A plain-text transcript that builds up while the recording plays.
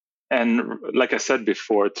And like I said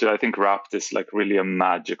before, too, I think Wrapped is like really a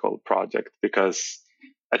magical project, because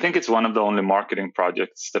I think it's one of the only marketing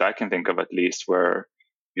projects that I can think of, at least, where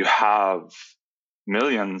you have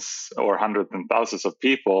millions or hundreds and thousands of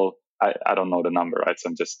people. I don't know the number, right? So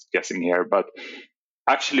I'm just guessing here, but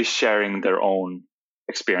actually sharing their own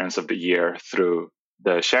experience of the year through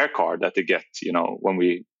the share card that they get. When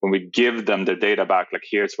we give them their data back, like,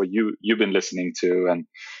 here's what you've been listening to,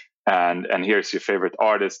 and here's your favorite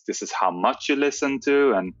artist. This is how much you listen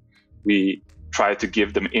to, and we try to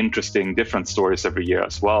give them interesting, different stories every year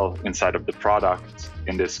as well inside of the product,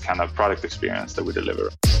 in this kind of product experience that we deliver.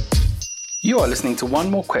 You are listening to One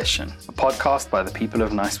More Question, a podcast by the people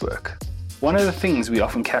of Nice Work. One of the things we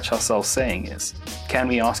often catch ourselves saying is, can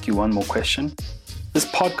we ask you one more question? This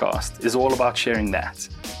podcast is all about sharing that.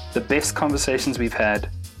 The best conversations we've had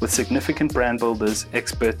with significant brand builders,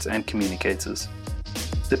 experts, and communicators.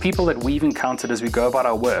 The people that we've encountered as we go about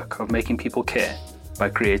our work of making people care by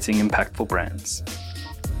creating impactful brands.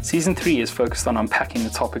 Season 3 is focused on unpacking the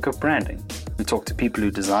topic of branding. We talk to people who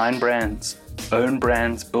design brands, own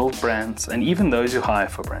brands, build brands, and even those who hire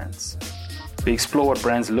for brands. We explore what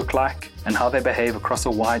brands look like and how they behave across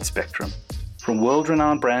a wide spectrum, from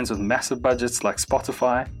world-renowned brands with massive budgets like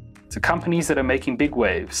Spotify to companies that are making big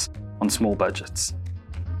waves on small budgets.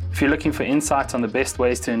 If you're looking for insights on the best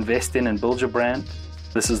ways to invest in and build your brand,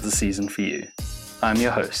 this is the season for you. I'm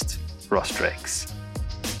your host, Ross Drakes.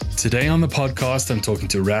 Today on the podcast, I'm talking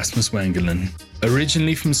to Rasmus Wangelin.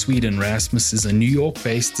 Originally from Sweden, Rasmus is a New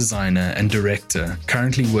York-based designer and director,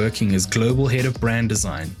 currently working as global head of brand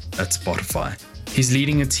design at Spotify. He's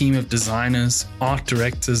leading a team of designers, art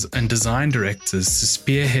directors, and design directors to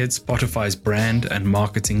spearhead Spotify's brand and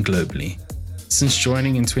marketing globally. Since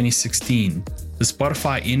joining in 2016, the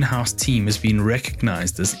Spotify in-house team has been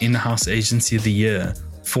recognized as In-House Agency of the Year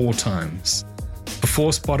 4 times.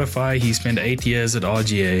 Before Spotify, he spent 8 years at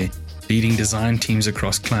RGA, leading design teams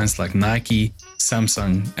across clients like Nike,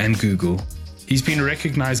 Samsung, and Google. He's been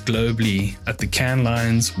recognized globally at the Cannes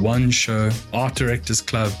Lions, One Show, Art Directors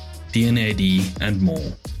Club, D&AD, and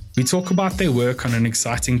more. We talk about their work on an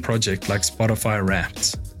exciting project like Spotify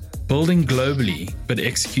Wrapped, building globally but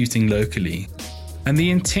executing locally, and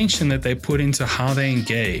the intention that they put into how they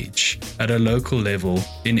engage at a local level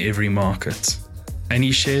in every market. And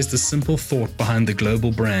he shares the simple thought behind the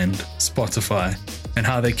global brand, Spotify, and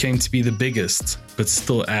how they came to be the biggest, but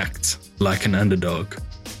still act like an underdog.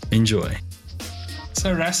 Enjoy.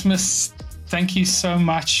 So Rasmus, thank you so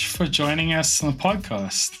much for joining us on the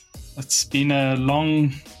podcast. It's been a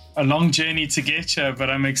long journey to get here, but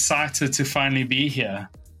I'm excited to finally be here.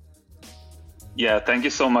 Yeah, thank you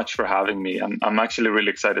so much for having me. I'm actually really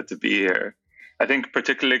excited to be here. I think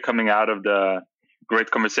particularly coming out of the great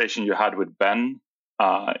conversation you had with Ben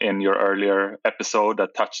in your earlier episode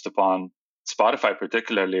that touched upon Spotify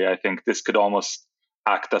particularly, I think this could almost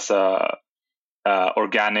act as a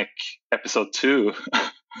organic episode 2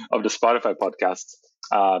 of the Spotify podcast.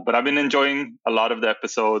 But I've been enjoying a lot of the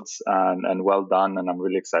episodes, and well done, and I'm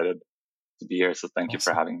really excited to be here. So thank you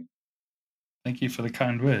for having me. Thank you for the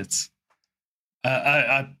kind words.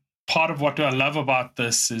 Part of what I love about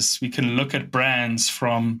this is we can look at brands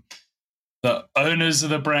from the owners of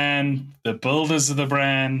the brand, the builders of the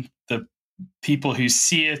brand, the people who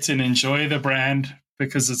see it and enjoy the brand,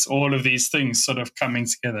 because it's all of these things sort of coming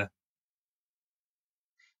together.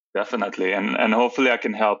 Definitely. And hopefully I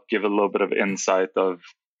can help give a little bit of insight of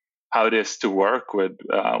how it is to work with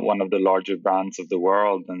one of the larger brands of the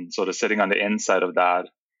world, and sort of sitting on the inside of that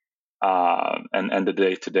and the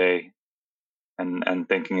day-to-day and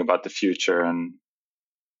thinking about the future and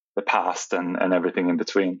the past and everything in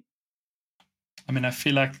between. I mean, I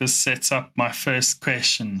feel like this sets up my first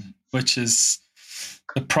question, which is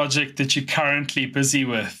the project that you're currently busy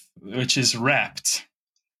with, which is Wrapped.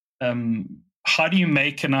 How do you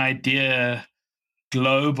make an idea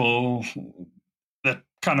global that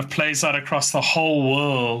kind of plays out across the whole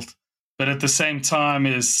world, but at the same time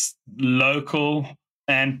is local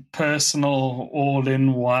and personal, all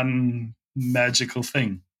in one magical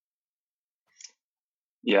thing?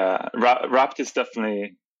 Yeah, Wrapped is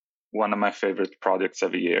definitely one of my favorite projects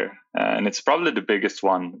every year. And it's probably the biggest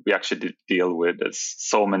one we actually deal with. There's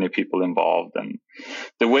so many people involved. And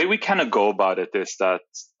the way we kind of go about it is that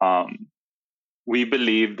we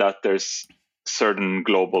believe that there's certain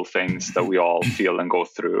global things that we all feel and go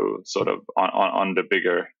through sort of on the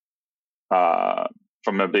bigger,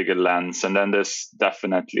 from a bigger lens. And then there's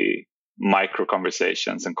definitely micro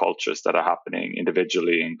conversations and cultures that are happening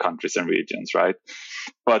individually in countries and regions, right?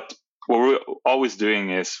 But what we're always doing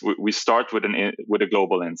is we start with a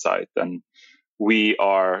global insight, and we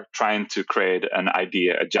are trying to create an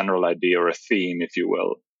idea, a general idea or a theme, if you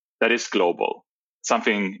will, that is global,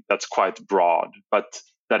 something that's quite broad, but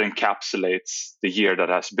that encapsulates the year that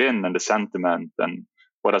has been and the sentiment and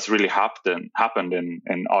what has really happened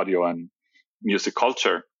in audio and music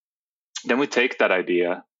culture. Then we take that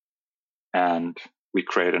idea and we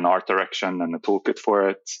create an art direction and a toolkit for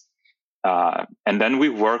it. And then we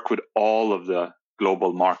work with all of the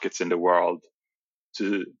global markets in the world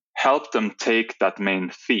to help them take that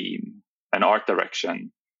main theme and art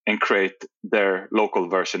direction and create their local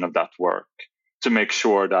version of that work, to make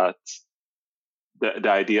sure that the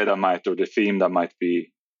idea that might, or the theme that might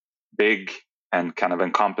be big and kind of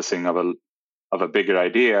encompassing of a bigger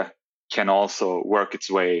idea, can also work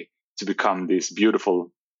its way to become these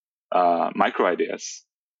beautiful micro ideas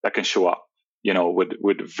that can show up,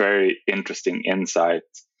 with very interesting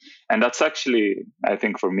insights. And that's actually, I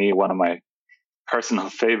think, for me, one of my personal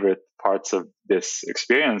favorite parts of this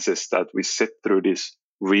experience is that we sit through these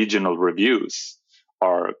regional reviews,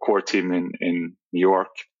 our core team in New York,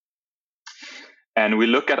 and we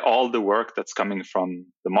look at all the work that's coming from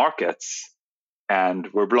the markets, and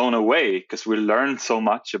we're blown away because we learn so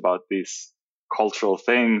much about these cultural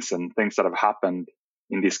things and things that have happened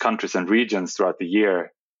in these countries and regions throughout the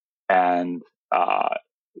year. And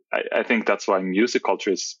I think that's why music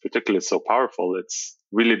culture is particularly so powerful. It's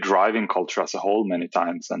really driving culture as a whole many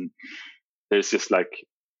times. And there's just like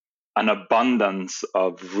an abundance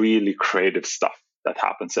of really creative stuff that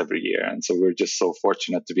happens every year. And so we're just so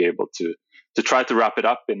fortunate to be able to try to wrap it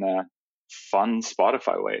up in a fun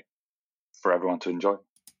Spotify way for everyone to enjoy.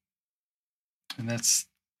 And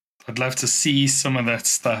I'd love to see some of that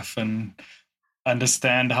stuff and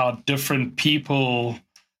understand how different people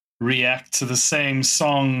react to the same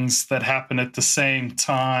songs that happen at the same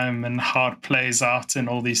time and how it plays out in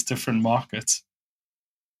all these different markets.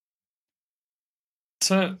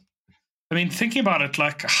 So, I mean, thinking about it,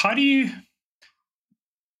 like,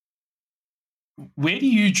 where do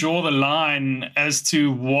you draw the line as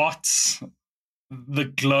to what the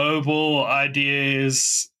global idea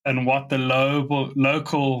is and what the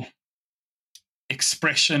local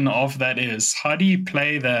expression of that is? How do you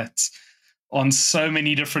play that on so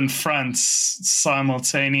many different fronts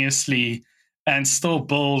simultaneously and still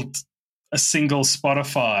build a single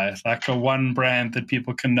Spotify, like a one brand that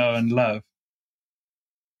people can know and love?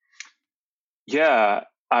 Yeah,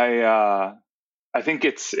 I think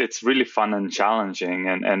it's really fun and challenging,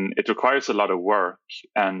 and it requires a lot of work,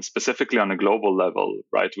 and specifically on a global level,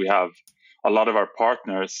 right? We have a lot of our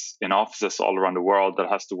partners in offices all around the world that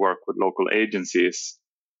has to work with local agencies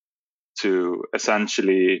to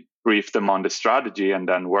essentially brief them on the strategy and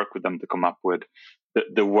then work with them to come up with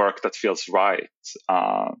the work that feels right.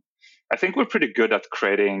 I think we're pretty good at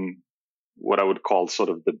creating what I would call sort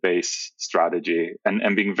of the base strategy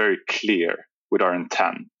and being very clear with our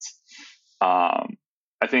intent.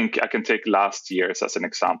 I think I can take last year's as an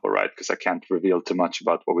example, right? Because I can't reveal too much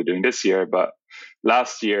about what we're doing this year. But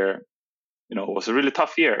last year, was a really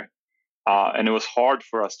tough year. And it was hard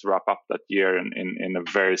for us to wrap up that year in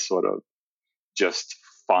a very sort of just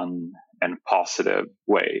fun and positive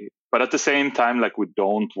way. But at the same time, like, we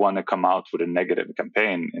don't want to come out with a negative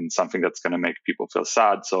campaign in something that's going to make people feel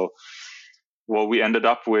sad. So what we ended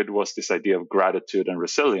up with was this idea of gratitude and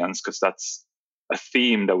resilience, because that's a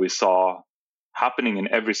theme that we saw happening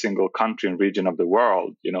in every single country and region of the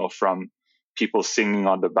world, from people singing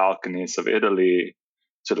on the balconies of Italy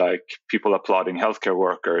to like people applauding healthcare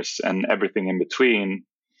workers and everything in between.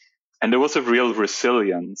 And there was a real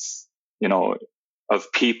resilience, of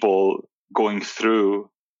people going through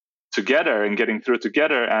together and getting through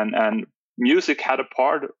together. And music had a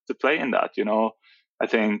part to play in that. I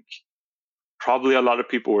think probably a lot of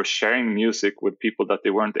people were sharing music with people that they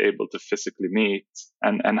weren't able to physically meet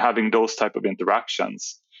and having those type of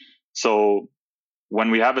interactions. So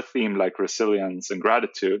when we have a theme like resilience and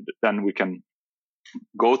gratitude, then we can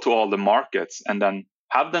go to all the markets and then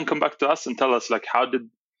have them come back to us and tell us, like, how did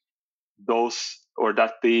those or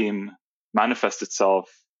that theme manifest itself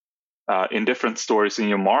in different stories in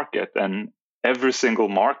your market. And every single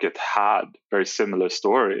market had very similar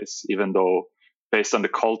stories, even though based on the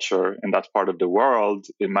culture in that part of the world,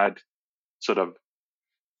 it might sort of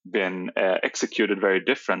been executed very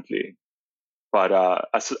differently. But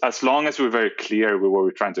as long as we're very clear with what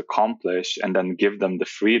we're trying to accomplish and then give them the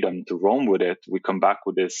freedom to roam with it, we come back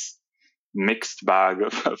with this mixed bag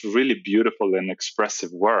of really beautiful and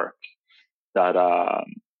expressive work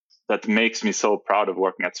that makes me so proud of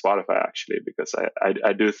working at Spotify, actually, because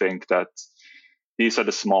I do think that these are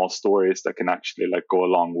the small stories that can actually like go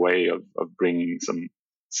a long way of bringing some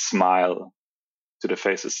smile to the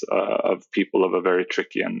faces of people of a very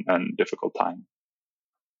tricky and difficult time.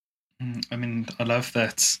 I mean, I love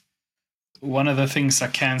that. One of the things I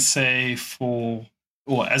can say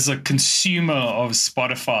as a consumer of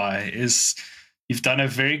Spotify is you've done a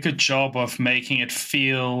very good job of making it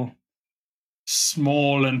feel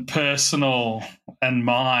small and personal and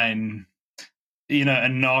mine,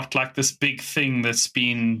 and not like this big thing that's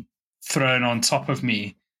been thrown on top of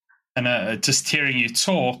me. And just hearing you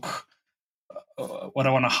talk, what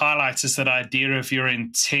I want to highlight is that idea of your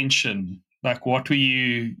intention. Like, what were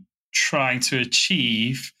you trying to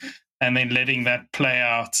achieve, and then letting that play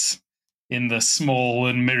out in the small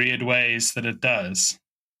and myriad ways that it does.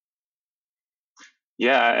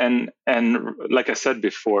 Yeah, and like I said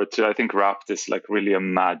before too, I think Wrapped is like really a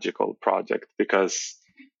magical project, because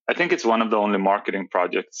I think it's one of the only marketing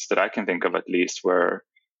projects that I can think of, at least, where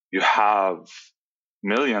you have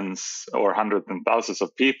millions or hundreds and thousands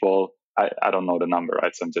of people. I don't know the number,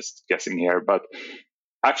 right? So I'm just guessing here, but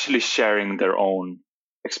actually sharing their own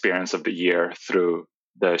experience of the year through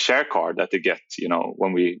the share card that they get,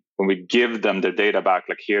 when we give them their data back,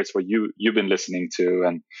 like, here's what you've been listening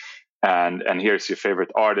to, and here's your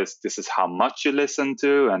favorite artist, this is how much you listen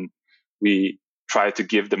to, and we try to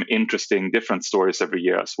give them interesting different stories every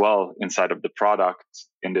year as well inside of the product,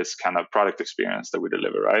 in this kind of product experience that we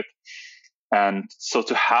deliver, right? And so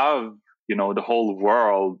to have the whole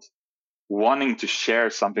world wanting to share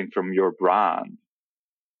something from your brand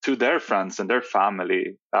to their friends and their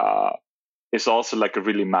family is also like a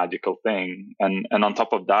really magical thing. And on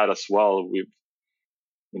top of that as well, we've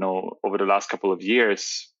over the last couple of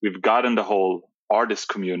years, we've gotten the whole artist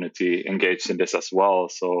community engaged in this as well.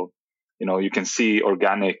 So you can see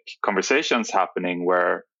organic conversations happening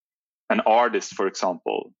where an artist, for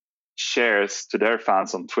example, shares to their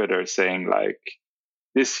fans on Twitter saying, like,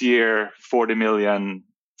 this year 40 million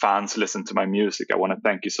fans listen to my music, I want to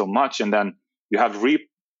thank you so much. And then you have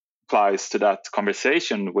replies to that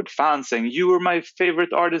conversation with fans saying, you were my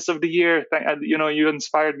favorite artist of the year, you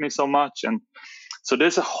inspired me so much. And so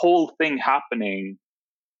there's a whole thing happening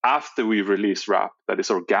after we release Wrapped that is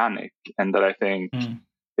organic, and that I think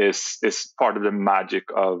is part of the magic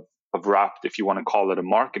of Wrapped, if you want to call it a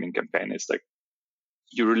marketing campaign. It's like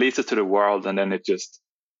you release it to the world, and then it just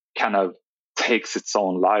kind of takes its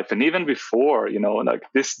own life. And even before, like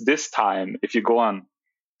this time, if you go on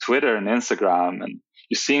Twitter and Instagram, and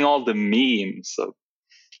you're seeing all the memes of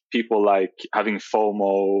people like having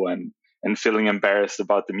FOMO and feeling embarrassed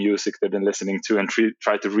about the music they've been listening to, and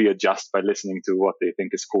try to readjust by listening to what they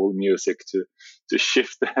think is cool music to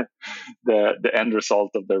shift the end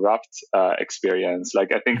result of the Wrapped experience.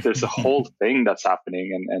 Like, I think there's a whole thing that's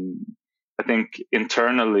happening, and I think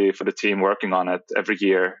internally for the team working on it every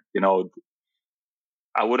year,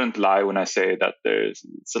 I wouldn't lie when I say that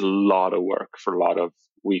it's a lot of work for a lot of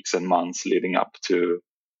weeks and months leading up to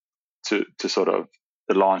sort of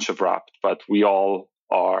the launch of Wrapped. But we all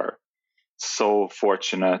are so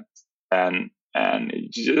fortunate and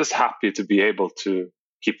just happy to be able to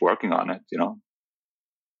keep working on it.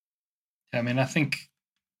 I mean, I think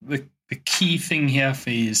the key thing here for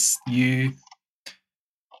you is you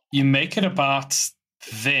make it about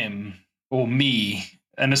them or me,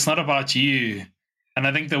 and it's not about you. And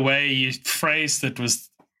I think the way you phrased it was,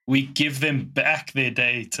 we give them back their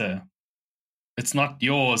data. It's not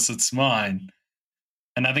yours, it's mine.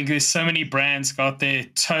 And I think there's so many brands got their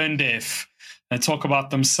tone deaf and talk about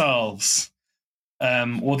themselves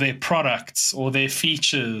or their products or their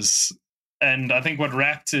features. And I think what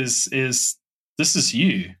Wrapped is this is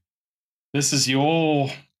you. This is your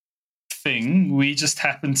thing. We just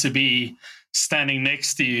happen to be standing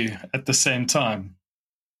next to you at the same time.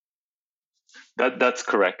 That's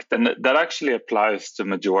correct. And that actually applies to the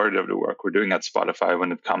majority of the work we're doing at Spotify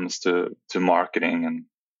when it comes to marketing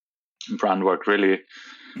and brand work. Really,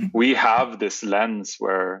 we have this lens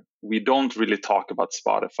where we don't really talk about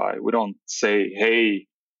Spotify. We don't say, hey,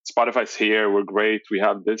 Spotify's here, we're great, we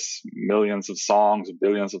have this millions of songs,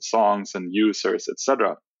 billions of songs and users,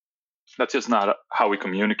 etc. That's just not how we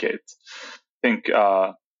communicate. I think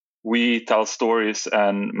we tell stories,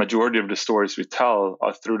 and majority of the stories we tell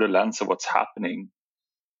are through the lens of what's happening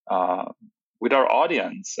with our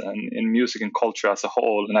audience and in music and culture as a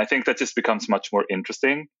whole. And I think that just becomes much more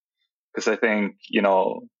interesting, because I think, in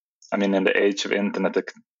the age of internet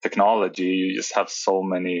technology, you just have so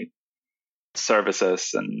many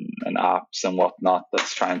services and apps and whatnot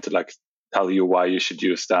that's trying to like tell you why you should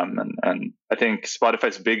use them. And I think Spotify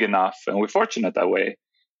is big enough, and we're fortunate that way,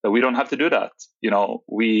 that we don't have to do that.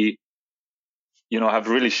 We have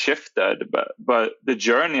really shifted, but the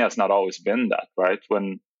journey has not always been that, right?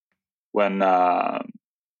 When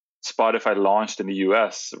Spotify launched in the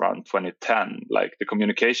US around 2010, like the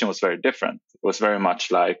communication was very different. It was very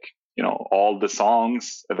much like, all the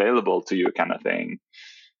songs available to you kind of thing.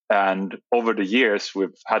 And over the years, we've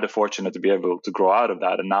had the fortune to be able to grow out of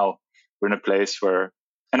that. And now we're in a place where,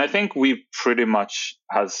 and I think we pretty much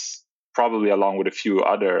has probably along with a few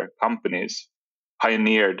other companies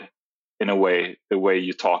pioneered in a way, the way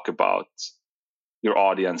you talk about your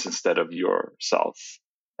audience instead of yourself.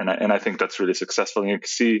 And I think that's really successful. And you can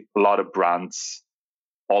see a lot of brands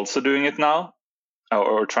also doing it now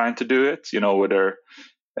or trying to do it, whether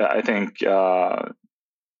I think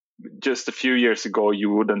just a few years ago, you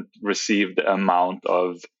wouldn't receive the amount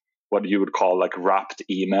of what you would call like wrapped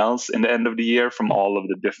emails in the end of the year from all of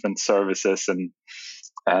the different services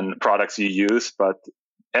and products you use. But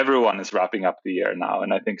everyone is wrapping up the year now.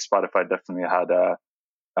 And I think Spotify definitely had a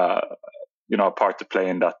part to play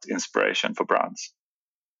in that inspiration for brands.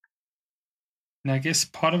 And I guess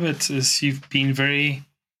part of it is you've been very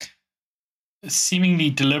seemingly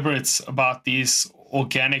deliberate about these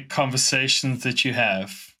organic conversations that you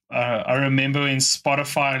have. I remember when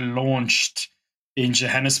Spotify launched in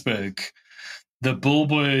Johannesburg, the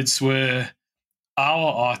billboards were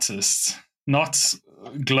our artists, not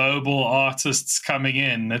global artists coming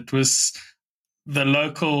in. It was the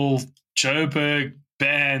local Joburg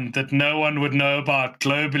band that no one would know about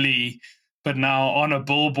globally, but now on a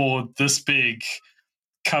billboard this big,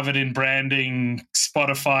 covered in branding,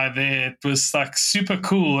 Spotify there. It was like super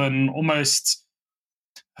cool and almost,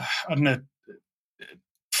 I don't know,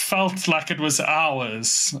 felt like it was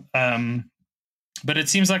ours. But it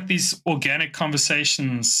seems like these organic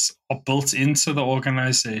conversations are built into the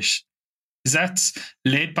organization. Is that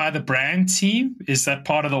led by the brand team? Is that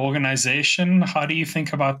part of the organization? How do you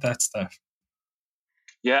think about that stuff?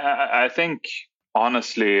 Yeah, I think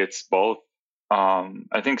honestly, it's both.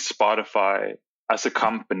 I think Spotify as a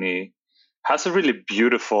company has a really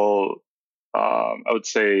beautiful, I would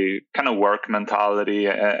say, kind of work mentality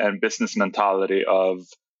and business mentality of,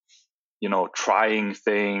 trying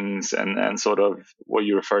things and sort of what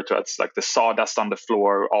you refer to as like the sawdust on the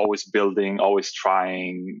floor, always building, always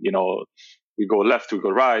trying, we go left, we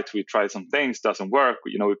go right, we try some things, doesn't work,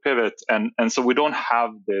 we pivot. And so we don't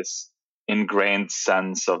have this ingrained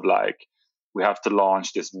sense of like, we have to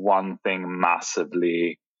launch this one thing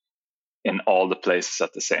massively in all the places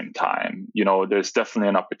at the same time. There's definitely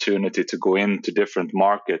an opportunity to go into different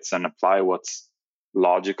markets and apply what's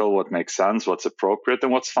logical, what makes sense, what's appropriate,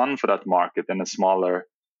 and what's fun for that market in a smaller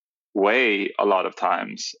way a lot of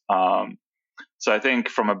times. So I think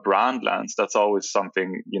from a brand lens, that's always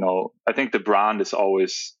something, I think the brand is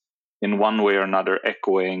always in one way or another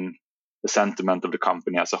echoing the sentiment of the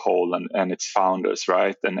company as a whole and its founders,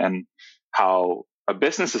 right? And how a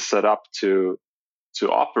business is set up to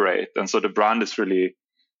operate. And so the brand is really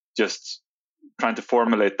just trying to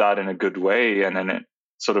formulate that in a good way and in a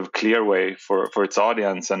sort of clear way for its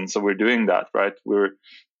audience. And so we're doing that, right? We're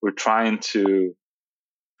trying to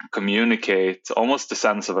communicate almost the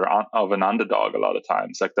sense of an underdog a lot of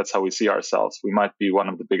times. Like that's how we see ourselves. We might be one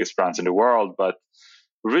of the biggest brands in the world, but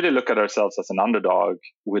we really look at ourselves as an underdog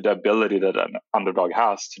with the ability that an underdog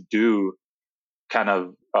has to do kind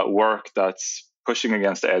of work that's pushing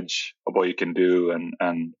against the edge of what you can do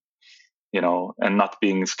and not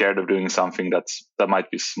being scared of doing something that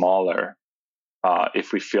might be smaller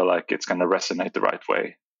if we feel like it's going to resonate the right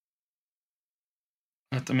way.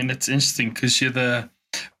 I mean, it's interesting because you're the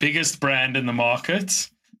biggest brand in the market,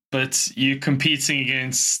 but you're competing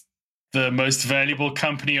against the most valuable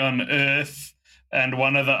company on earth and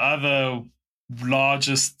one of the other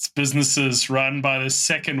largest businesses run by the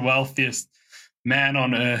second wealthiest man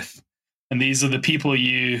on earth. And these are the people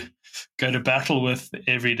you go to battle with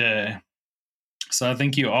every day. So I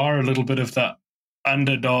think you are a little bit of the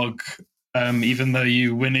underdog, even though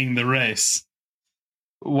you're winning the race.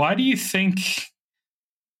 Why do you think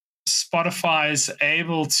Spotify is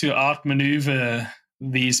able to outmaneuver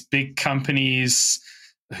these big companies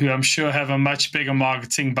who I'm sure have a much bigger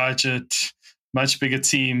marketing budget, much bigger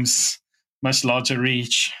teams, much larger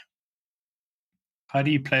reach? How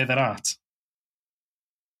do you play that out?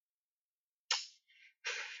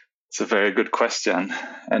 It's a very good question.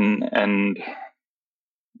 And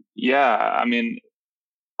yeah, I mean,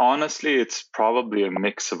 honestly, it's probably a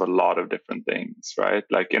mix of a lot of different things, right?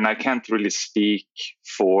 Like, and I can't really speak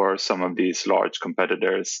for some of these large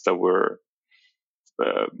competitors that we're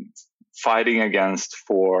fighting against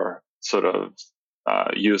for sort of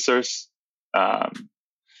users and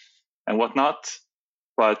whatnot.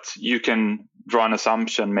 But you can draw an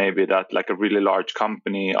assumption maybe that like a really large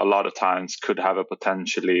company a lot of times could have a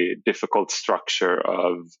potentially difficult structure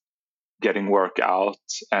of getting work out,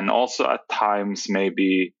 and also at times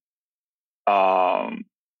maybe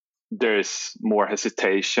there's more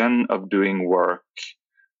hesitation of doing work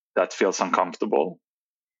that feels uncomfortable.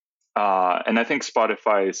 And I think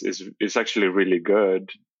Spotify is actually really good.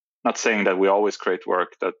 Not saying that we always create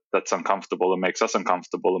work that's uncomfortable and makes us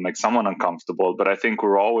uncomfortable and makes someone uncomfortable, but I think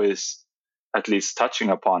we're always at least touching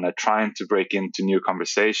upon it, trying to break into new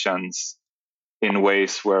conversations in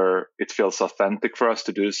ways where it feels authentic for us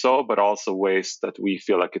to do so, but also ways that we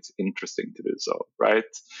feel like it's interesting to do so, right?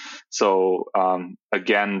 So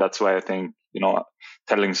again, that's why I think,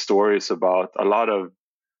 telling stories about a lot of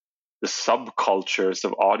the subcultures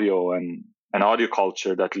of audio and audio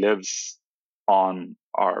culture that lives on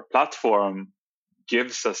our platform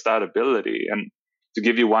gives us that ability. And to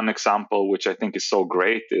give you one example, which I think is so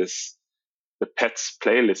great, is the Pets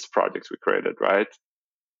playlist project we created, right?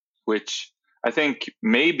 Which I think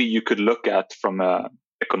maybe you could look at from an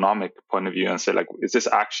economic point of view and say, like, is this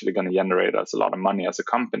actually going to generate us a lot of money as a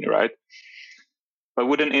company, right? But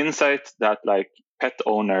with an insight that, like, pet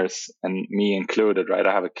owners, and me included, right?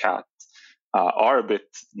 I have a cat, are a bit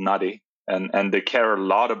nutty, and they care a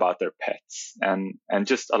lot about their pets, and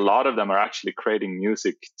just a lot of them are actually creating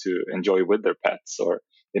music to enjoy with their pets, or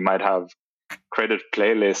they might have created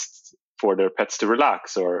playlists for their pets to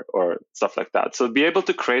relax, or stuff like that. So be able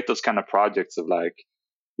to create those kind of projects of, like,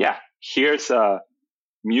 yeah, here's a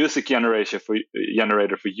music generator for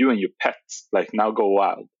you and your pets. Like, now go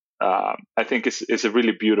wild. I think is a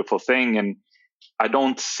really beautiful thing, and I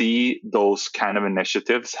don't see those kind of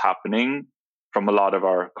initiatives happening from a lot of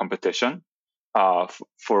our competition,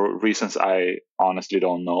 for reasons I honestly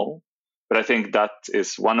don't know. But I think that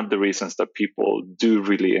is one of the reasons that people do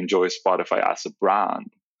really enjoy Spotify as a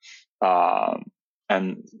brand.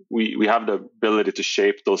 And we have the ability to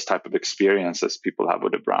shape those type of experiences people have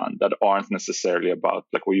with a brand that aren't necessarily about,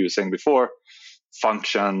 like what you were saying before,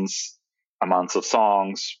 functions, amounts of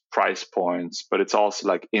songs, price points, but it's also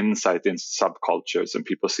like insight into subcultures, and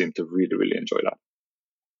people seem to really, really enjoy that.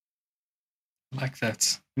 Like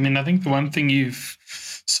that. I mean, I think the one thing you've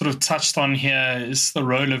sort of touched on here is the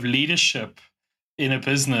role of leadership in a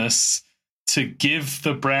business to give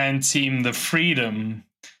the brand team the freedom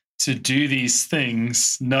to do these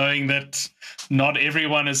things, knowing that not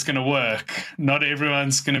everyone is going to work. Not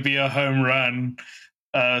everyone's going to be a home run.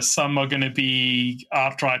 Some are going to be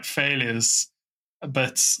outright failures,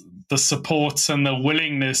 but the support and the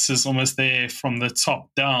willingness is almost there from the top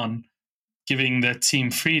down, giving the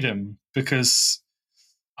team freedom. Because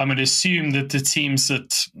I'm going to assume that the teams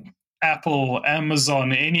at Apple,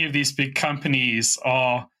 Amazon, any of these big companies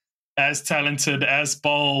are as talented, as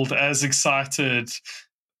bold, as excited,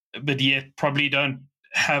 but yet probably don't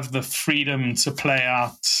have the freedom to play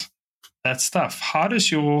out that stuff. How does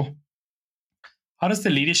the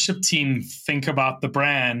leadership team think about the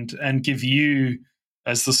brand and give you,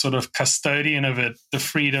 as the sort of custodian of it, the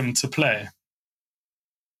freedom to play?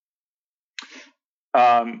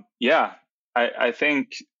 I think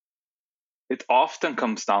it often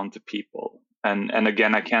comes down to people. And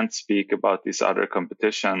again, I can't speak about this other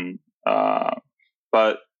competition,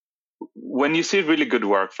 but when you see really good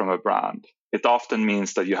work from a brand, it often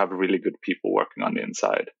means that you have really good people working on the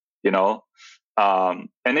inside,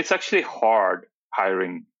 and it's actually hard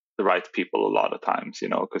hiring the right people a lot of times,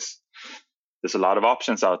 because there's a lot of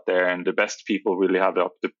options out there, and the best people really have the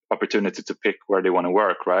opportunity to pick where they want to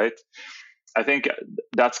work, right? I think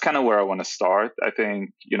that's kind of where I want to start. I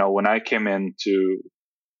think, when I came into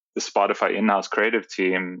the Spotify in-house creative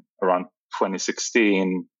team around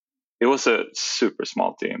 2016, it was a super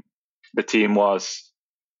small team. The team was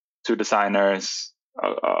 2 designers,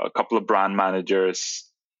 a couple of brand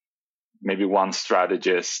managers, maybe 1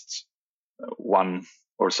 strategist, 1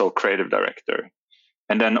 or so creative director.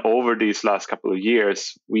 And then over these last couple of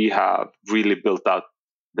years, we have really built out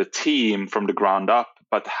the team from the ground up,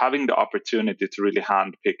 but having the opportunity to really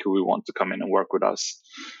handpick who we want to come in and work with us.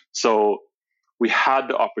 So we had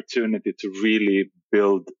the opportunity to really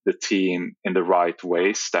build the team in the right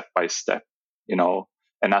way, step by step,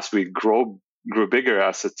 and as we grew bigger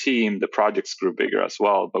as a team, the projects grew bigger as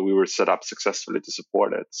well, but we were set up successfully to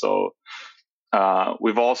support it. So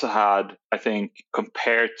we've also had, I think,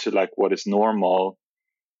 compared to like what is normal,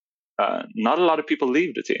 not a lot of people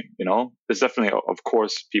leave the team. There's definitely, of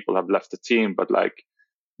course, people have left the team, but like,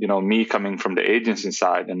 me coming from the agency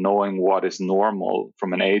side and knowing what is normal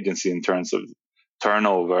from an agency in terms of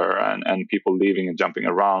turnover and people leaving and jumping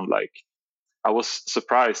around, like, I was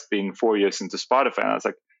surprised being 4 years into Spotify, and I was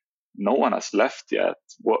like, no one has left yet.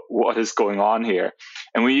 What is going on here?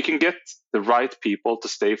 And when you can get the right people to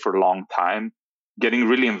stay for a long time, getting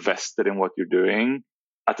really invested in what you're doing,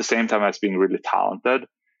 at the same time as being really talented,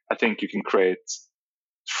 I think you can create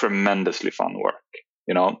tremendously fun work,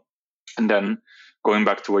 you know? And then going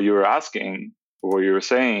back to what you were asking, what you were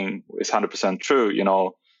saying is 100% true. You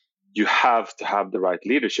know, you have to have the right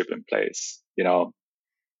leadership in place, you know.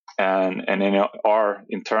 And in our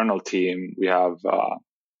internal team, we have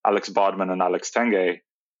Alex Bodman and Alex Tenge,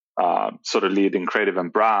 sort of leading creative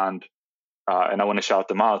and brand. And I want to shout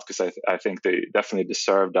them out because I think they definitely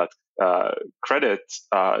deserve that credit.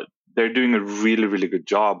 They're doing a really, really good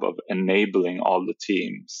job of enabling all the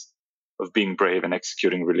teams of being brave and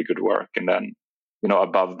executing really good work. And then, you know,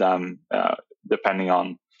 above them, depending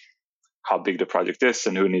on how big the project is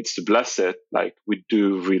and who needs to bless it, like we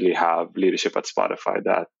do really have leadership at Spotify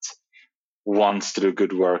that wants to do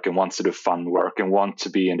good work and wants to do fun work and want to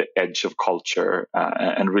be in the edge of culture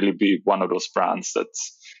and really be one of those brands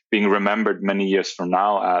that's being remembered many years from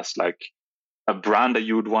now as like a brand that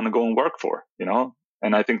you would want to go and work for, you know?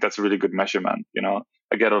 And I think that's a really good measurement, you know?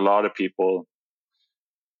 I get a lot of people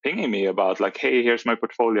pinging me about like, hey, here's my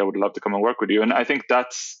portfolio. I would love to come and work with you. And I think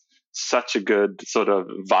that's such a good sort of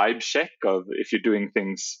vibe check of if you're doing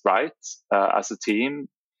things right as a team.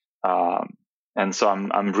 And so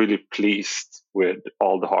I'm really pleased with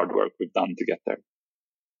all the hard work we've done to get there.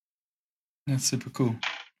 That's super cool.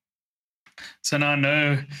 So now I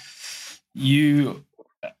know you,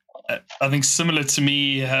 I think similar to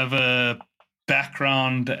me, have a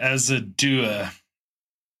background as a doer.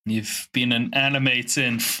 You've been an animator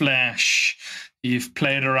in Flash. You've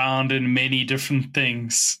played around in many different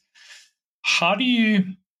things. How do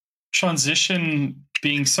you transition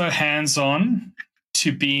being so hands-on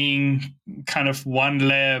to being kind of one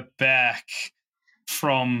layer back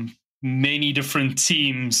from many different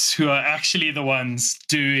teams who are actually the ones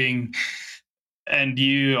doing, and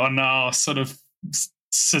you are now sort of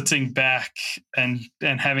sitting back and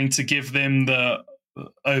having to give them the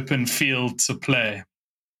open field to play?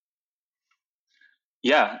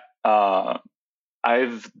 Yeah,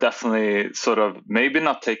 I've definitely sort of maybe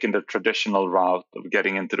not taken the traditional route of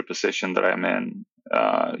getting into the position that I'm in.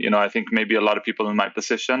 You know, I think maybe a lot of people in my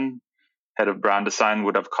position, head of brand design,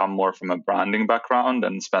 would have come more from a branding background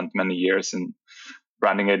and spent many years in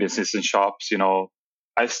branding agencies and shops. You know,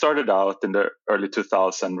 I started out in the early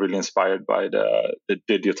 2000s really inspired by the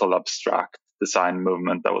digital abstract design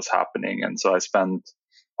movement that was happening. And so I spent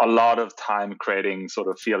a lot of time creating sort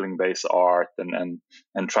of feeling-based art and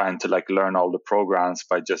trying to like learn all the programs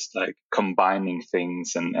by just like combining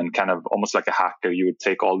things and kind of almost like a hacker. You would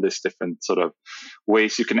take all these different sort of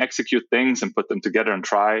ways you can execute things and put them together and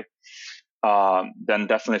try. Then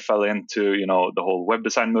definitely fell into, you know, the whole web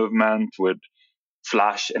design movement with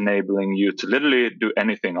Flash enabling you to literally do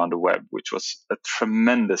anything on the web, which was a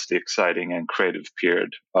tremendously exciting and creative period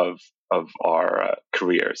of our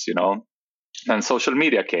careers, you know. And social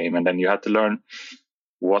media came, and then you had to learn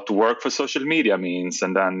what work for social media means,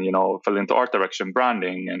 and then, you know, fell into art direction,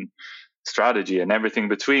 branding, and strategy, and everything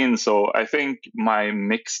between. So I think my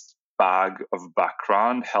mixed bag of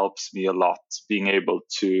background helps me a lot, being able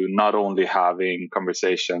to not only having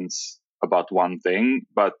conversations about one thing,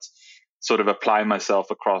 but sort of apply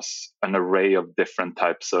myself across an array of different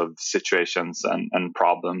types of situations and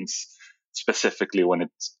problems, specifically when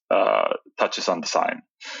it touches on design.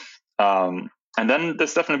 And then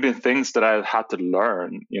there's definitely been things that I had to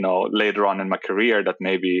learn, you know, later on in my career that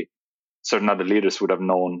maybe certain other leaders would have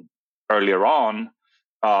known earlier on.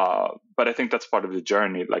 But I think that's part of the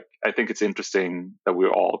journey. Like, I think it's interesting that we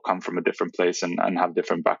all come from a different place and have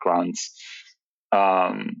different backgrounds.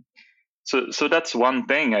 So that's one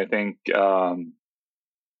thing. I think,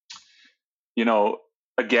 you know,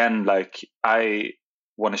 again, like I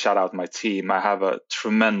want to shout out my team. I have a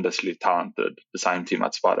tremendously talented design team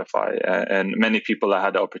at Spotify, and many people I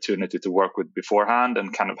had the opportunity to work with beforehand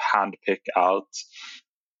and kind of handpick out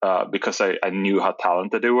because I knew how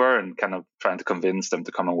talented they were and kind of trying to convince them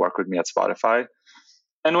to come and work with me at Spotify.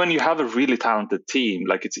 And when you have a really talented team,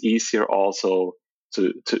 like it's easier also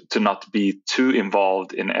to not be too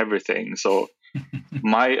involved in everything. So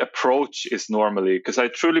my approach is normally, because I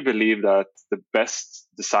truly believe that the best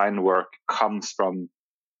design work comes from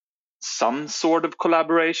some sort of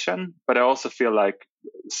collaboration, but I also feel like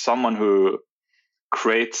someone who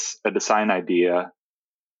creates a design idea,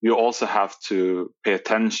 you also have to pay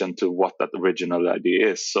attention to what that original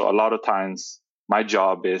idea is. So a lot of times my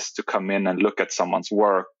job is to come in and look at someone's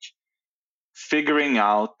work, figuring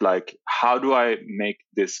out like, how do I make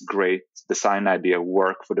this great design idea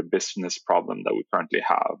work for the business problem that we currently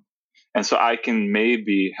have? And so I can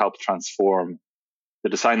maybe help transform the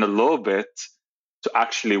design a little bit to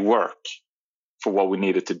actually work for what we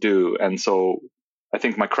needed to do. And so I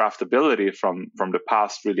think my craftability from the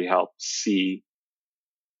past really helped see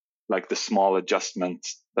like the small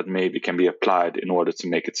adjustments that maybe can be applied in order to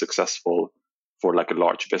make it successful for like a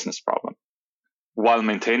large business problem, while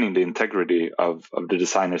maintaining the integrity of the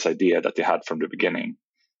designer's idea that they had from the beginning.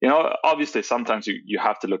 Obviously sometimes you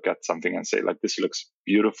have to look at something and say like, this looks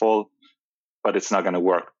beautiful, but it's not going to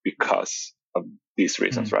work because of these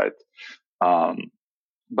reasons, right?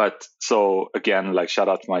 But so again, like shout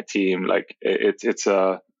out to my team. Like it's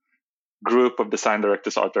a group of design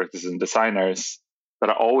directors, art directors, and designers that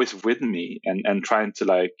are always with me and trying to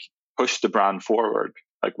like push the brand forward.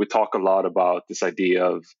 Like we talk a lot about this idea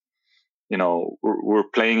of, we're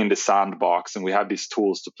playing in the sandbox and we have these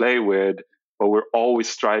tools to play with, but we're always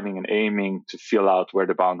striving and aiming to feel out where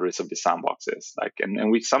the boundaries of the sandbox is. Like, and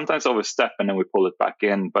we sometimes overstep and then we pull it back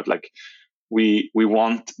in, but like we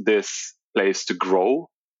want this place to grow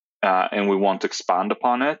and we want to expand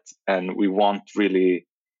upon it. And we want really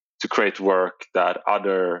to create work that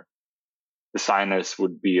other designers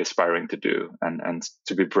would be aspiring to do, and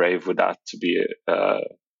to be brave with that, to be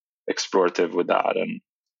explorative with that,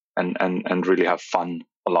 and really have fun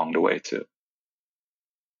along the way too.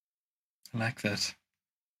 I like that.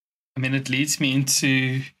 I mean, it leads me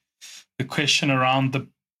into the question around the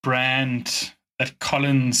brand that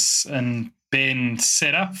Collins and Ben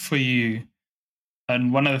set up for you.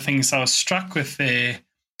 And one of the things I was struck with there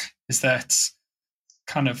is that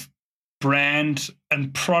kind of brand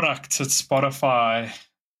and product at Spotify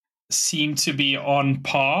seem to be on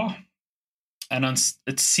par. And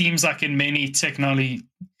it seems like in many technology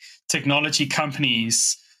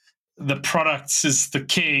companies, the product is the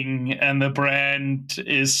king and the brand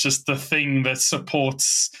is just the thing that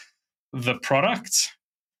supports the product.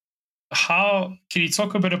 Can you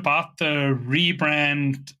talk a bit about the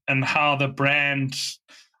rebrand and how the brand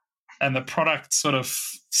and the product sort of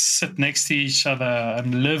sit next to each other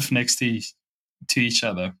and live next to each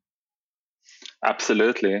other?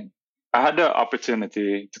 Absolutely. I had the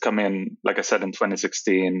opportunity to come in, like I said, in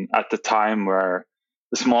 2016, at the time where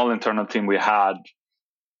the small internal team we had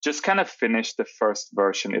just kind of finished the first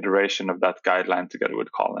iteration of that guideline together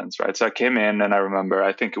with Collins, right? So I came in and I remember,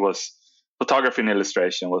 I think it was photography and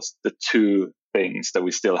illustration was the two things that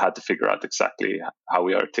we still had to figure out exactly how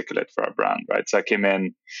we articulate for our brand, right? So I came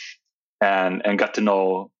in and got to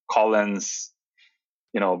know Collins,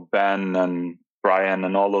 Ben and Brian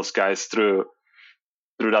and all those guys through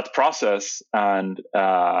that process, and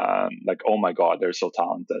like, oh my God, they're so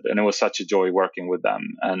talented, and it was such a joy working with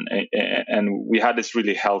them, and we had this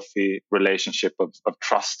really healthy relationship of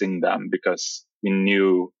trusting them because we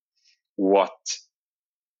knew what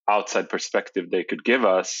outside perspective they could give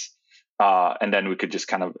us, and then we could just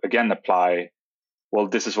kind of again apply, well,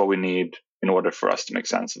 this is what we need in order for us to make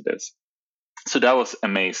sense of this. So that was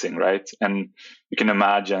amazing, right? And you can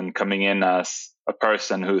imagine coming in as a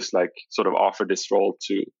person who's like sort of offered this role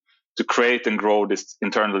to create and grow this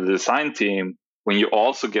internal design team, when you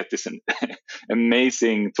also get this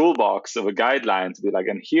amazing toolbox of a guideline to be like,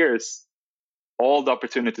 and here's all the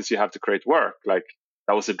opportunities you have to create work. Like,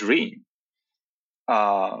 that was a dream.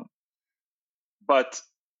 But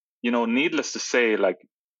needless to say, like,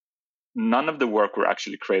 none of the work we're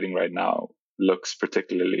actually creating right now looks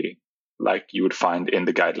particularly like you would find in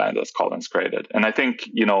the guideline that Collins created. And I think,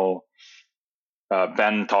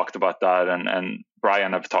 Ben talked about that, and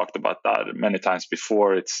Brian have talked about that many times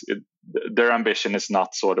before. Their ambition is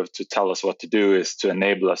not sort of to tell us what to do, is to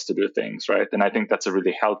enable us to do things, right? And I think that's a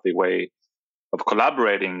really healthy way of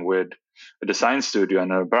collaborating with a design studio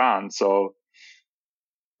and a brand. So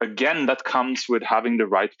again, that comes with having the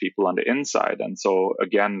right people on the inside. And so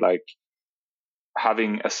again, like,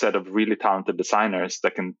 having a set of really talented designers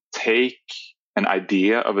that can take an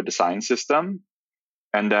idea of a design system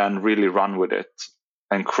and then really run with it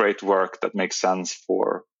and create work that makes sense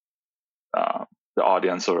for the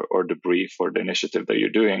audience or the brief or the initiative that you're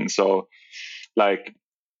doing. So like,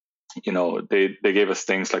 they gave us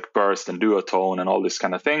things like burst and duotone and all these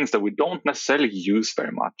kind of things that we don't necessarily use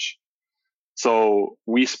very much. So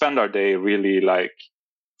we spend our day really like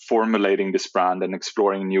formulating this brand and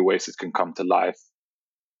exploring new ways it can come to life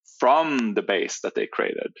from the base that they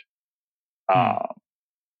created.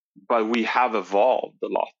 But we have evolved a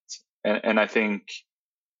lot. And I think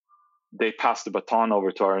they passed the baton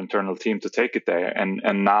over to our internal team to take it there.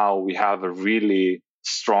 And now we have a really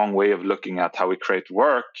strong way of looking at how we create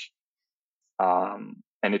work. And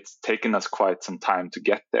it's taken us quite some time to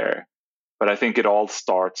get there. But I think it all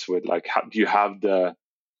starts with like, do you have the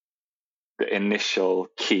initial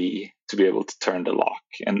key to be able to turn the lock?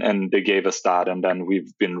 And they gave us that, and then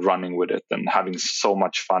we've been running with it and having so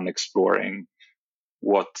much fun exploring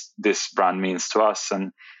what this brand means to us.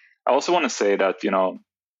 And I also want to say that,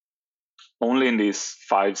 only in these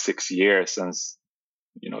 5-6 years since,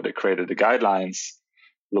 they created the guidelines,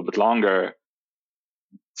 a little bit longer,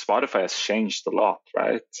 Spotify has changed a lot,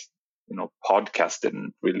 right? Podcast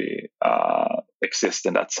didn't really exist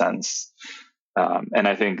in that sense. And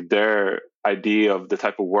I think their idea of the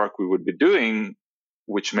type of work we would be doing,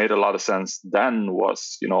 which made a lot of sense then,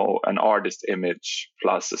 was, an artist image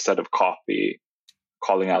plus a set of copy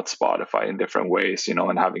calling out Spotify in different ways,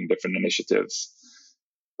 and having different initiatives.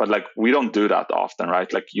 But we don't do that often,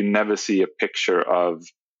 right? You never see a picture of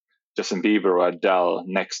Justin Bieber or Adele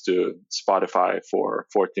next to Spotify for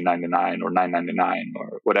 $14.99 or $9.99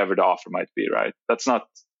 or whatever the offer might be, right? That's not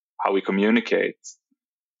how we communicate.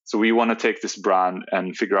 So we want to take this brand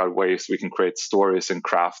and figure out ways we can create stories and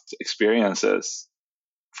craft experiences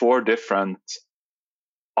for different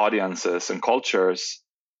audiences and cultures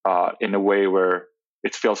in a way where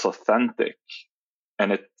it feels authentic,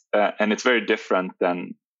 and it's very different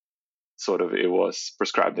than sort of it was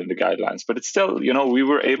prescribed in the guidelines. But it's still, we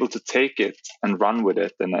were able to take it and run with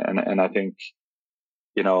it, and I think,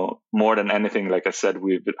 more than anything, like I said,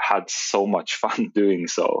 we've had so much fun doing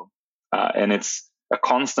so, and it's a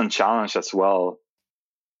constant challenge as well.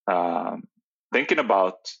 Thinking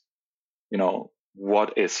about,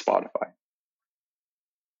 what is Spotify,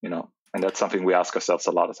 and that's something we ask ourselves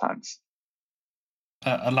a lot of times.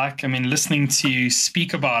 Listening to you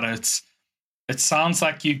speak about it, it sounds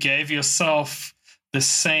like you gave yourself the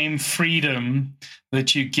same freedom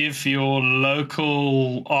that you give your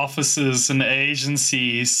local offices and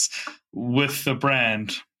agencies with the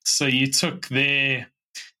brand. So you took their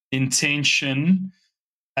intention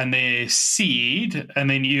and their seed, and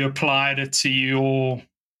then you applied it to your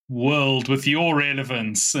world with your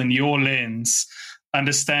relevance and your lens,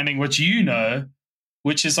 understanding what you know,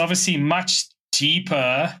 which is obviously much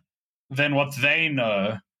deeper than what they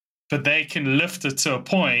know, but they can lift it to a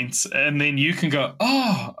point, and then you can go,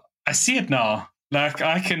 oh, I see it now.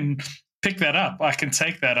 I can pick that up. I can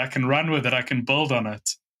take that. I can run with it. I can build on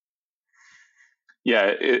it. Yeah,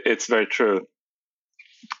 it's very true.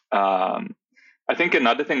 I think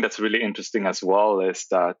another thing that's really interesting as well is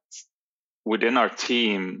that within our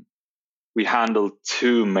team, we handle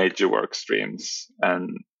 2 major work streams,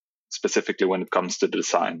 and specifically when it comes to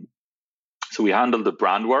design. So we handle the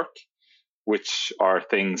brand work, which are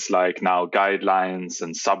things like now guidelines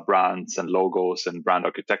and sub-brands and logos and brand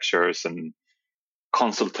architectures and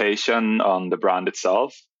consultation on the brand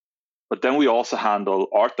itself. But then we also handle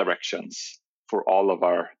art directions for all of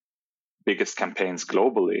our biggest campaigns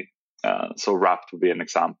globally. So Wrapped would be an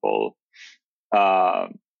example.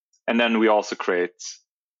 And then we also create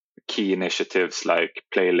key initiatives like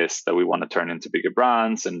playlists that we want to turn into bigger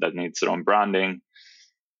brands and that needs their own branding.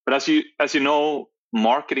 But as you know,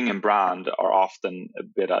 marketing and brand are often a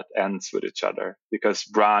bit at ends with each other, because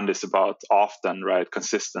brand is about often, right,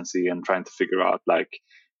 consistency and trying to figure out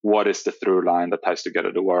what is the through line that ties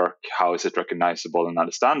together the work, how is it recognizable and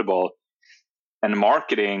understandable. And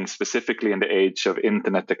marketing, specifically in the age of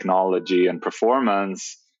internet technology and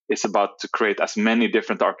performance, is about to create as many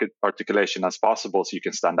different articulation as possible so you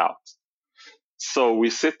can stand out. So we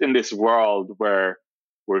sit in this world where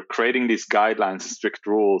we're creating these guidelines and strict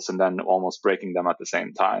rules and then almost breaking them at the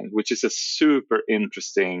same time, which is a super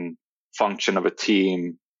interesting function of a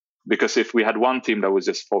team. Because if we had one team that was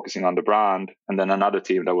just focusing on the brand and then another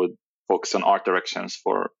team that would focus on art directions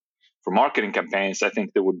for marketing campaigns, I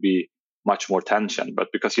think there would be much more tension. But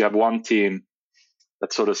because you have one team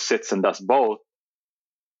that sort of sits and does both,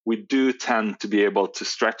 we do tend to be able to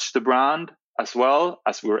stretch the brand as well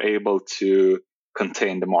as we're able to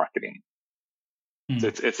contain the marketing. So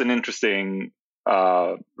it's an interesting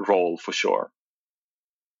role for sure.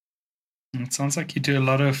 It sounds like you do a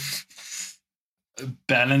lot of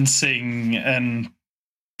balancing and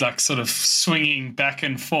sort of swinging back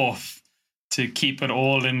and forth to keep it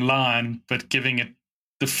all in line, but giving it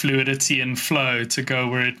the fluidity and flow to go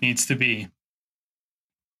where it needs to be.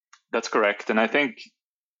 That's correct. And I think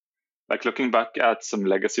looking back at some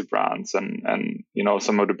legacy brands and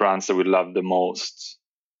some of the brands that we love the most,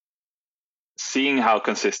 seeing how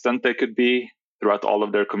consistent they could be throughout all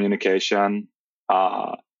of their communication,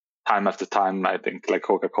 time after time, I think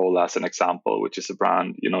Coca-Cola as an example, which is a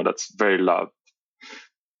brand, that's very loved.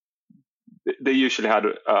 They usually had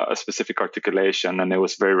a specific articulation and it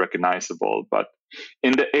was very recognizable. But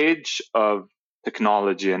in the age of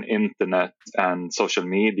technology and internet and social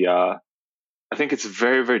media, I think it's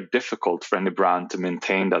very, very difficult for any brand to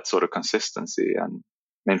maintain that sort of consistency and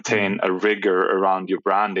maintain a rigor around your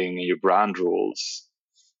branding and your brand rules.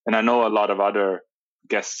 And I know a lot of other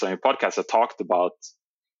guests on your podcast have talked about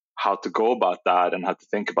how to go about that and how to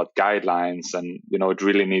think about guidelines. And, it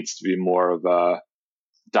really needs to be more of a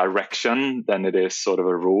direction than it is sort of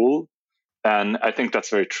a rule. And I think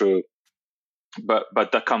that's very true.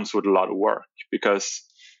 But that comes with a lot of work, because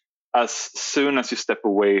as soon as you step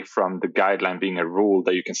away from the guideline being a rule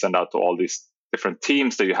that you can send out to all these different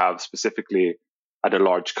teams that you have specifically at a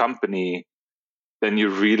large company, then you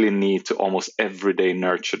really need to almost every day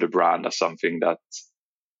nurture the brand as something that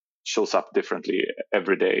shows up differently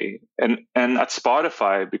every day. And at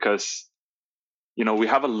Spotify, because we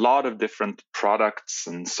have a lot of different products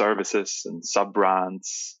and services and sub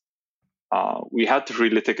brands, we had to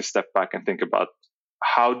really take a step back and think about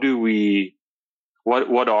how do we,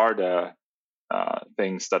 what are the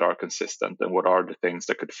things that are consistent, and what are the things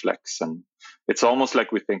that could flex. And it's almost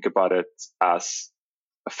like we think about it as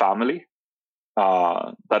a family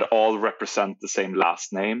that all represent the same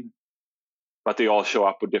last name, but they all show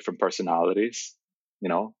up with different personalities.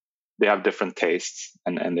 They have different tastes,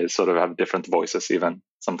 and they sort of have different voices even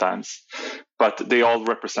sometimes, but they all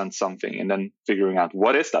represent something. And then figuring out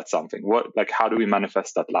what is that something, how do we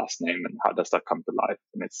manifest that last name, and how does that come to life?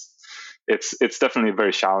 And it's definitely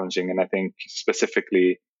very challenging. And I think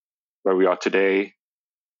specifically where we are today,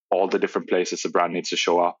 all the different places a brand needs to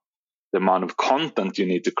show up, the amount of content you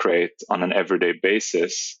need to create on an everyday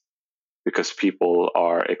basis, because people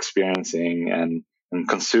are experiencing and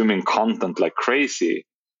consuming content like crazy.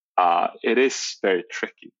 It is very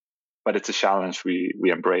tricky, but it's a challenge we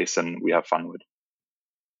embrace and we have fun with.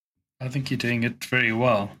 I think you're doing it very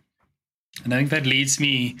well. And I think that leads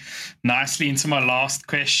me nicely into my last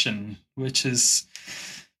question, which is,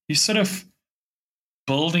 you're sort of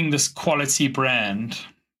building this quality brand,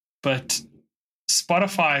 but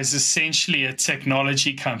Spotify is essentially a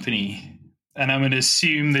technology company. And I'm going to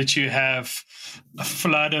assume that you have a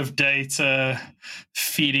flood of data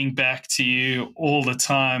feeding back to you all the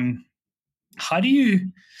time. How do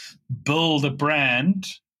you build a brand,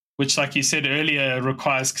 which, like you said earlier,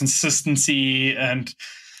 requires consistency and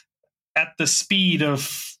at the speed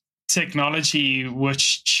of technology,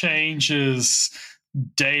 which changes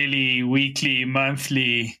daily, weekly,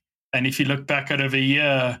 monthly? And if you look back at over a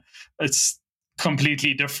year, it's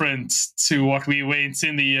completely different to what we went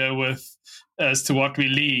in the year with as to what we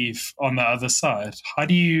leave on the other side. How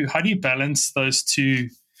do you balance those two?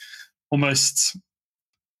 They're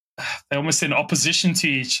almost in opposition to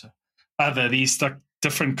each other, these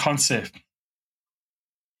different concepts.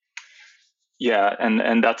 Yeah,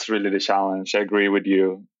 and that's really the challenge. I agree with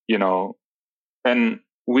you. And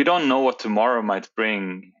we don't know what tomorrow might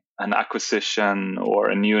bring, an acquisition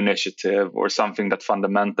or a new initiative or something that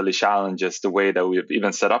fundamentally challenges the way that we've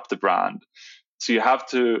even set up the brand. So you have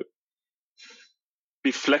to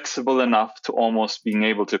be flexible enough to almost being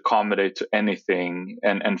able to accommodate to anything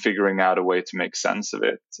and figuring out a way to make sense of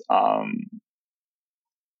it.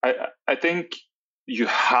 I think you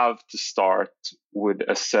have to start with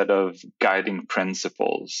a set of guiding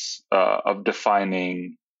principles of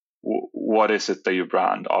defining what is it that your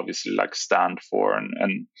brand obviously stand for,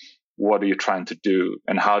 and what are you trying to do,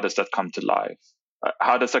 and how does that come to life?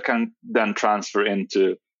 How does that then transfer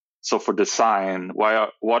into, so for design,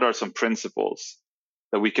 what are some principles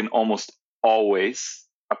that we can almost always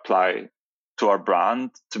apply to our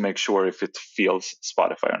brand to make sure if it feels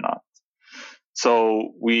Spotify or not?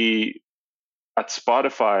 So we at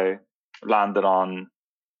Spotify landed on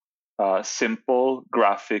simple,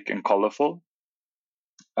 graphic, and colorful.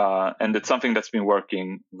 And it's something that's been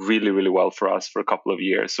working really, really well for us for a couple of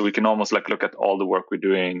years. So we can almost look at all the work we're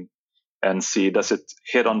doing and see, does it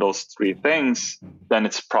hit on those three things? Then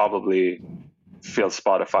it's probably feels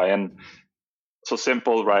Spotify. And so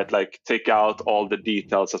simple, right? Take out all the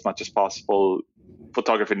details as much as possible.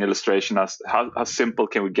 Photography and illustration, how simple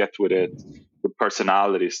can we get with it? With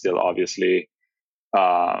personality still, obviously.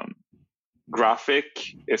 Graphic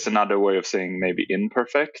is another way of saying maybe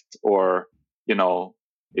imperfect, or,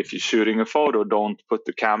 if you're shooting a photo, don't put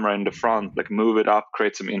the camera in the front, move it up,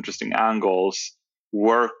 create some interesting angles,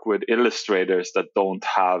 work with illustrators that don't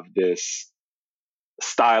have this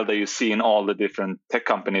style that you see in all the different tech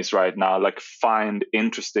companies right now. Find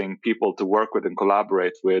interesting people to work with and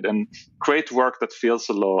collaborate with, and create work that feels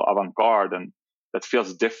a little avant-garde and that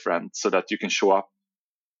feels different, so that you can show up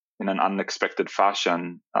in an unexpected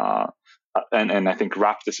fashion. And I think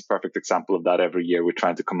Wrapped is a perfect example of that. Every year we're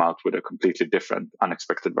trying to come out with a completely different,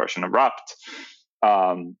 unexpected version of Wrapped.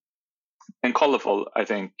 And colorful, I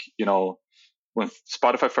think, when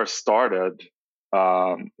Spotify first started,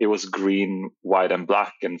 it was green, white, and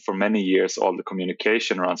black. And for many years, all the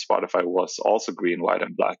communication around Spotify was also green, white,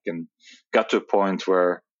 and black, and got to a point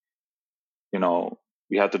where,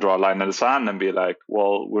 we had to draw a line in the sand and be like,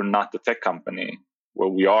 well, we're not the tech company.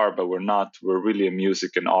 Well, we are, but we're not. We're really a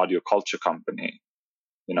music and audio culture company,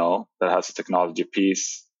 that has a technology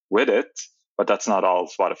piece with it, but that's not all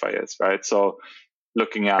Spotify is, right? So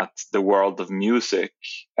looking at the world of music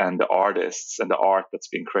and the artists and the art that's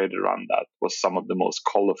being created around that was some of the most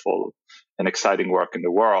colorful and exciting work in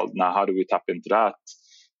the world. Now, how do we tap into that?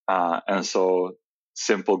 And so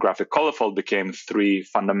simple, graphic, colorful became 3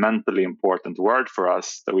 fundamentally important words for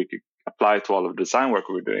us that we could apply to all of the design work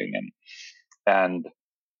we were doing. And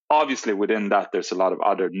obviously within that, there's a lot of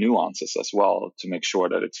other nuances as well to make sure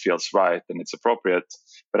that it feels right and it's appropriate.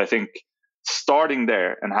 But I think starting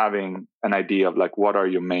there and having an idea of like, what are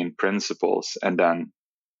your main principles, and then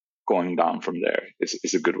going down from there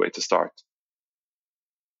is a good way to start.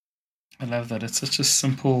 I love that. It's such a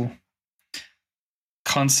simple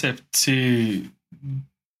concept to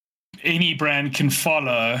any brand can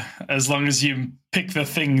follow, as long as you pick the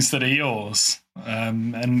things that are yours,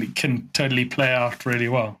 and it can totally play out really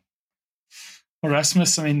well. Well,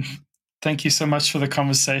 Rasmus, thank you so much for the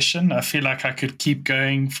conversation. I feel like I could keep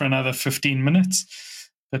going for another 15 minutes,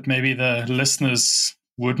 but maybe the listeners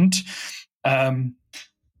wouldn't.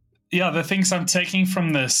 The things I'm taking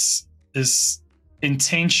from this is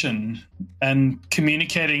intention, and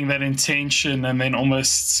communicating that intention, and then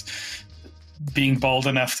almost being bold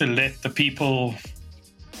enough to let the people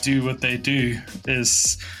do what they do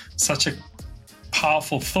is such a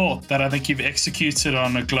powerful thought that I think you've executed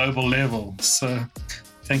on a global level. So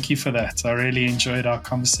thank you for that. I really enjoyed our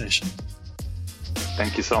conversation.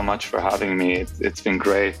 Thank you so much for having me. It's been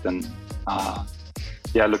great. And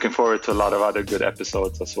looking forward to a lot of other good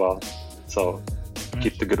episodes as well. So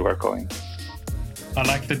keep the good work going. I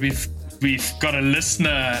like that we've got a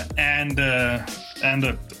listener and a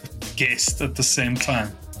guest at the same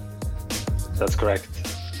time. That's correct.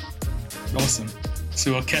 Awesome.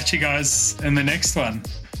 So we'll catch you guys in the next one.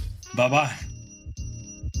 Bye-bye.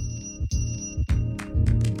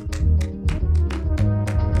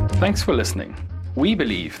 Thanks for listening. We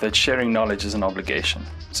believe that sharing knowledge is an obligation.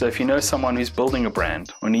 So if you know someone who's building a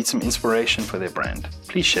brand or needs some inspiration for their brand,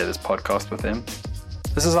 please share this podcast with them.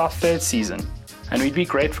 This is our 3rd season, and we'd be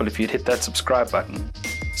grateful if you'd hit that subscribe button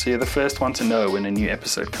so you're the first one to know when a new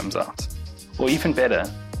episode comes out. Or even better,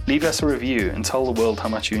 leave us a review and tell the world how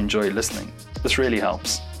much you enjoy listening. This really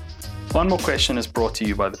helps. One More Question is brought to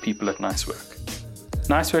you by the people at Nicework.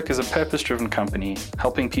 Nicework is a purpose-driven company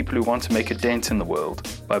helping people who want to make a dent in the world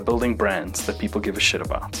by building brands that people give a shit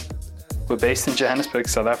about. We're based in Johannesburg,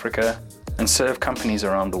 South Africa, and serve companies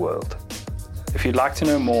around the world. If you'd like to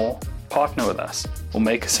know more, partner with us, or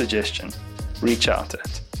make a suggestion, reach out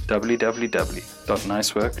at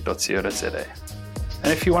www.nicework.co.za.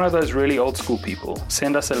 And if you're one of those really old school people,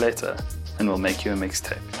 send us a letter and we'll make you a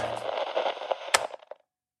mixtape.